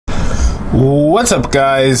What's up,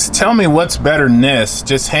 guys? Tell me what's better than this.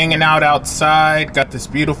 Just hanging out outside, got this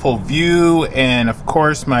beautiful view, and of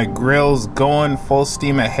course my grill's going full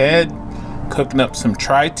steam ahead, cooking up some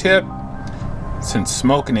tri-tip since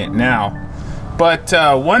smoking it now. But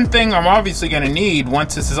one thing I'm obviously gonna need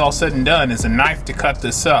once this is all said and done is a knife to cut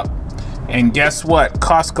this up. And guess what?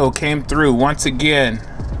 Costco came through once again.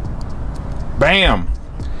 Bam!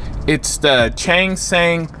 It's the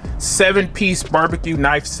Cangshan 7-piece barbecue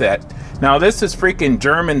knife set. Now this is freaking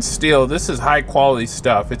German steel. This is high quality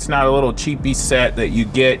stuff. It's not a little cheapy set that you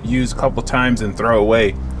get, use a couple times and throw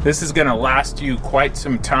away. This is gonna last you quite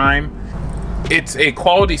some time. It's a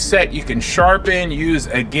quality set you can sharpen, use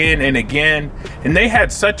again and again. And they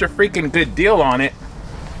had such a freaking good deal on it.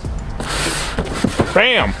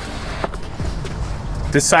 Bam!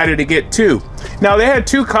 Decided to get two. Now they had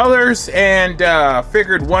two colors and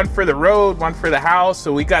figured one for the road, one for the house.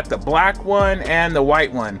 So we got the black one and the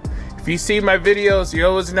white one. If you see my videos, you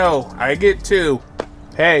always know I get two.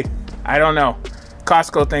 Hey, I don't know.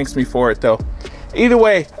 Costco thanks me for it though. Either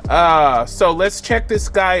way, so let's check this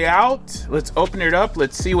guy out. Let's open it up.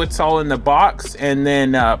 Let's see what's all in the box and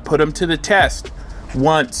then put them to the test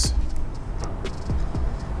once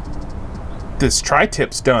this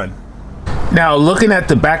tri-tip's done. Now, looking at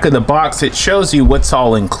the back of the box, it shows you what's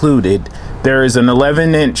all included. There is an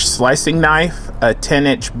 11-inch slicing knife, a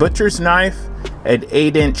 10-inch butcher's knife, an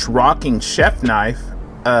 8-inch rocking chef knife,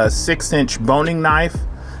 a 6-inch boning knife,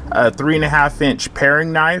 a 3.5-inch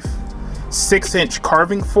paring knife, 6-inch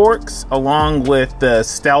carving forks, along with the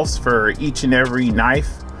stealths for each and every knife.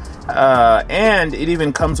 And it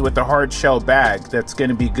even comes with a hard shell bag that's going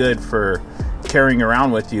to be good for carrying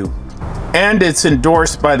around with you. And it's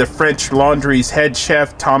endorsed by the French Laundry's head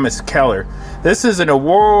chef, Thomas Keller. This is an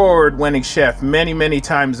award-winning chef many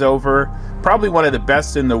times over. Probably one of the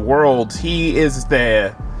best in the world. He is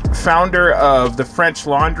the founder of the French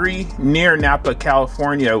Laundry near Napa,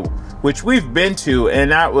 California, which we've been to, and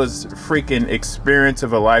that was freaking experience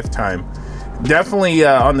of a lifetime. Definitely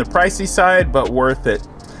on the pricey side, but worth it.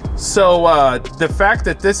 So the fact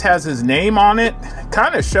that this has his name on it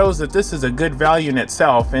kind of shows that this is a good value in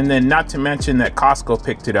itself, and then not to mention that Costco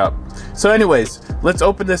picked it up. So anyways, let's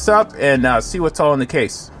open this up and see what's all in the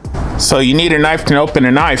case. So you need a knife to open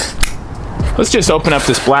a knife. Let's just open up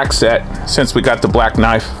this black set since we got the black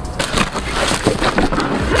knife.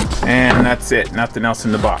 And that's it, nothing else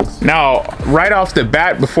in the box. Now, right off the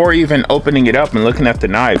bat, before even opening it up and looking at the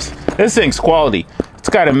knives, this thing's quality. It's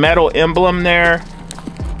got a metal emblem there.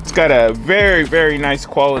 It's got a very nice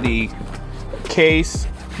quality case,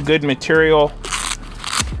 good material,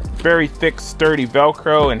 very thick, sturdy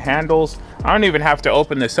Velcro and handles. I don't even have to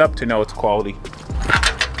open this up to know it's quality.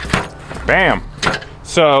 Bam!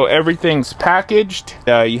 So everything's packaged.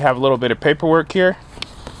 You have a little bit of paperwork here.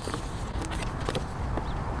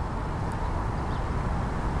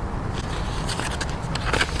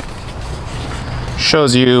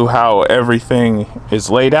 Shows you how everything is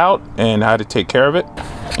laid out and how to take care of it.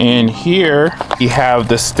 And here you have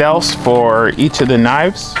the stealths for each of the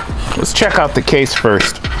knives. Let's check out the case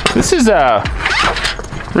first. This is a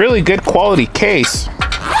really good quality case.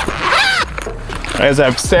 As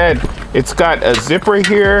I've said, it's got a zipper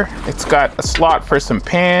here. It's got a slot for some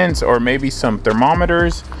pans or maybe some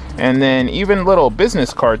thermometers, and then even little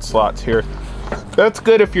business card slots here. That's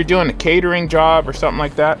good if you're doing a catering job or something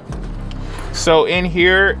like that. So in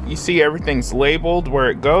here, you see everything's labeled where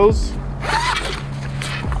it goes.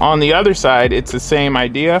 On the other side, it's the same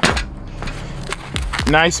idea.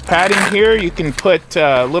 Nice padding here. You can put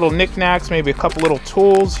little knickknacks, maybe a couple little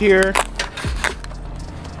tools here.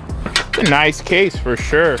 It's a nice case for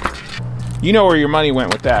sure. You know where your money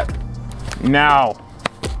went with that. Now,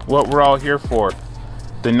 what we're all here for,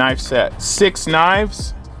 the knife set. 6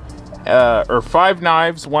 knives, or 5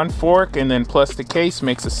 knives, 1 fork, and then plus the case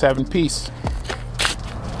makes a 7-piece.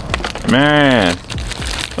 Man,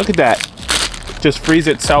 look at that. Just frees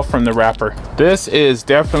itself from the wrapper. This is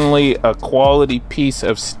definitely a quality piece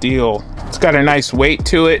of steel. It's got a nice weight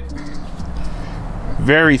to it.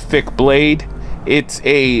 Very thick blade. It's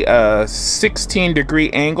a 16-degree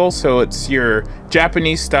angle, so it's your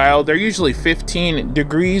Japanese style. They're usually 15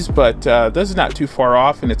 degrees, but this is not too far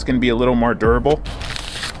off, and it's going to be a little more durable.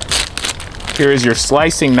 Here is your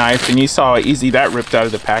slicing knife, and you saw how easy that ripped out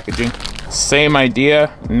of the packaging. Same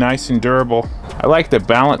idea, nice and durable. I like the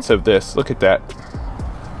balance of this. Look at that.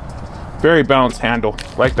 Very balanced handle,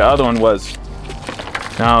 like the other one was.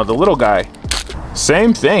 Now the little guy,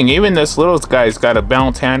 same thing. Even this little guy's got a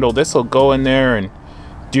balanced handle. This will go in there and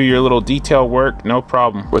do your little detail work, no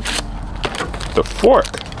problem. With the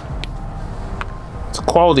fork, it's a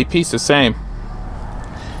quality piece, the same.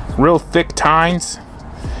 real thick tines.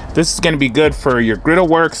 This is going to be good for your griddle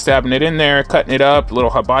work, stabbing it in there, cutting it up, little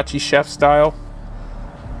hibachi chef style.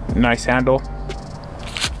 Nice handle.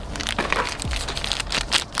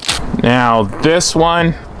 Now this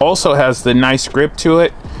one also has the nice grip to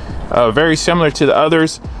it, very similar to the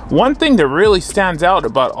others. One thing that really stands out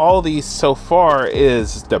about all these so far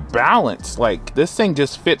is the balance. Like, this thing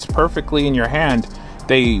just fits perfectly in your hand.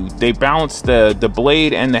 They balance the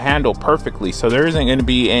blade and the handle perfectly, so there isn't going to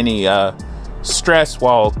be any stress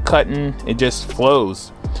while cutting. It just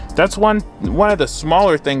flows. That's one of the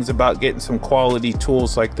smaller things about getting some quality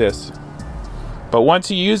tools like this. But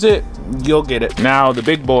once you use it, you'll get it. Now the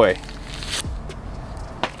big boy.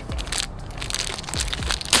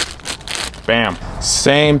 Bam.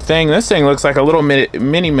 Same thing. This thing looks like a little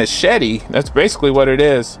mini machete. That's basically what it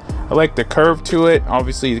is. I like the curve to it.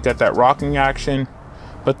 Obviously, you got that rocking action.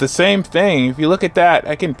 But the same thing, if you look at that,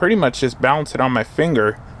 I can pretty much just balance it on my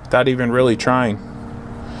finger without even really trying.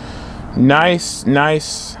 Nice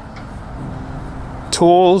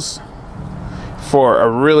tools for a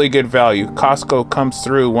really good value. Costco comes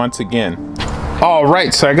through once again. All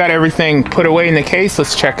right, so I got everything put away in the case.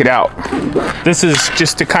 Let's check it out. This is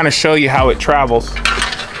just to kind of show you how it travels.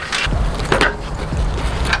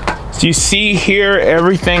 So you see here,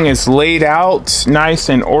 everything is laid out nice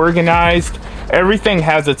and organized. Everything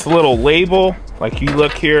has its little label. Like, you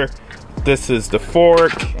look here, this is the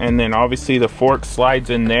fork, and then obviously the fork slides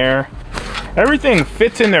in there. Everything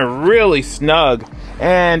fits in there really snug.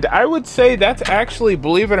 And I would say that's actually,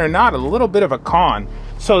 believe it or not, a little bit of a con.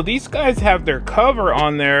 So these guys have their cover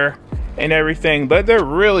on there and everything, but they're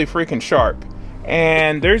really freaking sharp.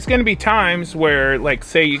 And there's gonna be times where, like,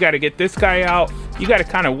 say you gotta get this guy out, you gotta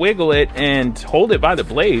kind of wiggle it and hold it by the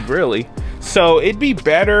blade, really. So it'd be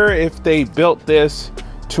better if they built this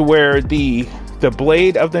to where the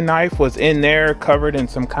blade of the knife was in there, covered in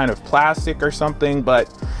some kind of plastic or something,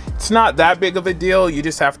 but it's not that big of a deal. You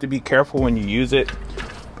just have to be careful when you use it.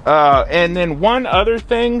 And then one other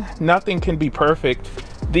thing, nothing can be perfect.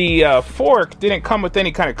 The fork didn't come with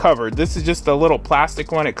any kind of cover. This is just a little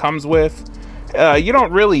plastic one it comes with. You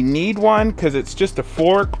don't really need one because it's just a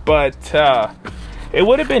fork, but it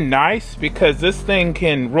would have been nice because this thing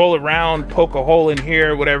can roll around, poke a hole in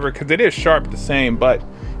here, whatever, because it is sharp the same, but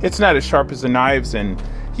it's not as sharp as the knives, and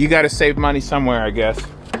you got to save money somewhere, I guess.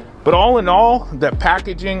 But all in all, the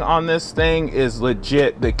packaging on this thing is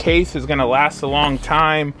legit. The case is gonna last a long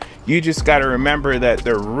time. You just gotta remember that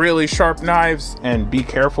they're really sharp knives and be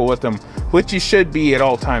careful with them, which you should be at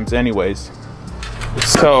all times anyways.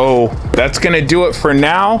 So that's gonna do it for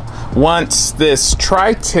now. Once this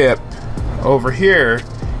tri-tip over here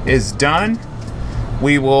is done,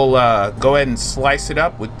 we will go ahead and slice it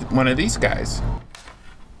up with one of these guys.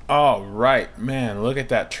 All right, man, look at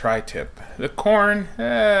that tri-tip. The corn,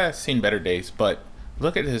 seen better days, but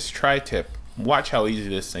look at this tri-tip. Watch how easy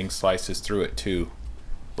this thing slices through it too.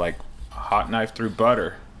 Like a hot knife through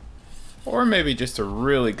butter. Or maybe just a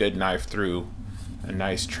really good knife through a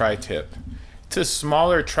nice tri-tip. It's a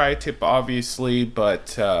smaller tri-tip obviously,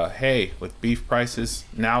 but hey, with beef prices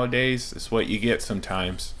nowadays, it's what you get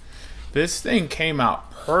sometimes. This thing came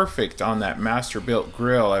out perfect on that master built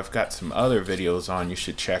grill. I've got some other videos on you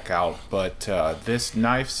should check out, but this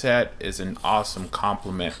knife set is an awesome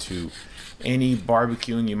complement to any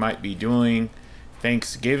barbecuing you might be doing,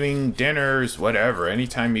 Thanksgiving dinners, whatever.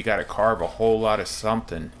 Anytime you got to carve a whole lot of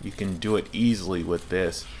something, you can do it easily with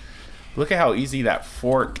this. Look at how easy that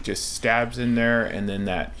fork just stabs in there, and then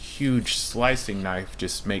that huge slicing knife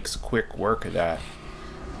just makes quick work of that.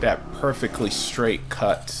 That perfectly straight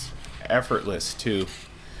cuts. Effortless too.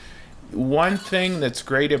 One thing that's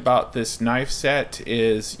great about this knife set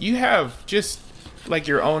is you have just like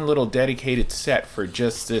your own little dedicated set for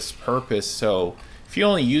just this purpose. So if you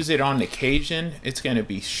only use it on occasion, it's going to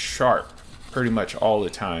be sharp pretty much all the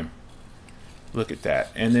time. Look at that.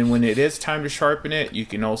 And then when it is time to sharpen it, you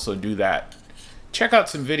can also do that. Check out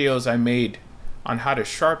some videos I made on how to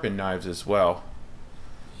sharpen knives as well.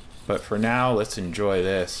 But for now, let's enjoy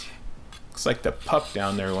this. Looks like the pup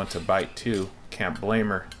down there wants a bite too. Can't blame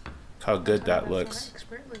her. Look how good that looks.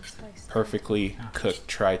 Perfectly cooked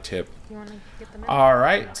tri-tip.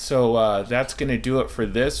 Alright, so that's going to do it for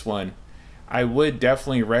this one. I would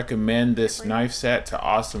definitely recommend this knife set to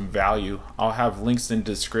awesome value. I'll have links in the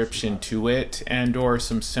description to it and or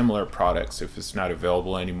some similar products if it's not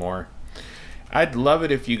available anymore. I'd love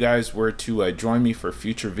it if you guys were to join me for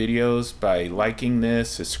future videos by liking this,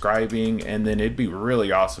 subscribing, and then it'd be really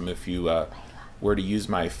awesome if you were to use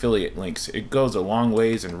my affiliate links. It goes a long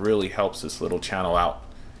ways and really helps this little channel out.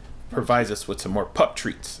 Provides us with some more pup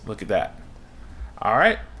treats. Look at that.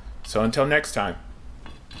 Alright, so until next time.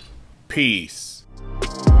 Peace.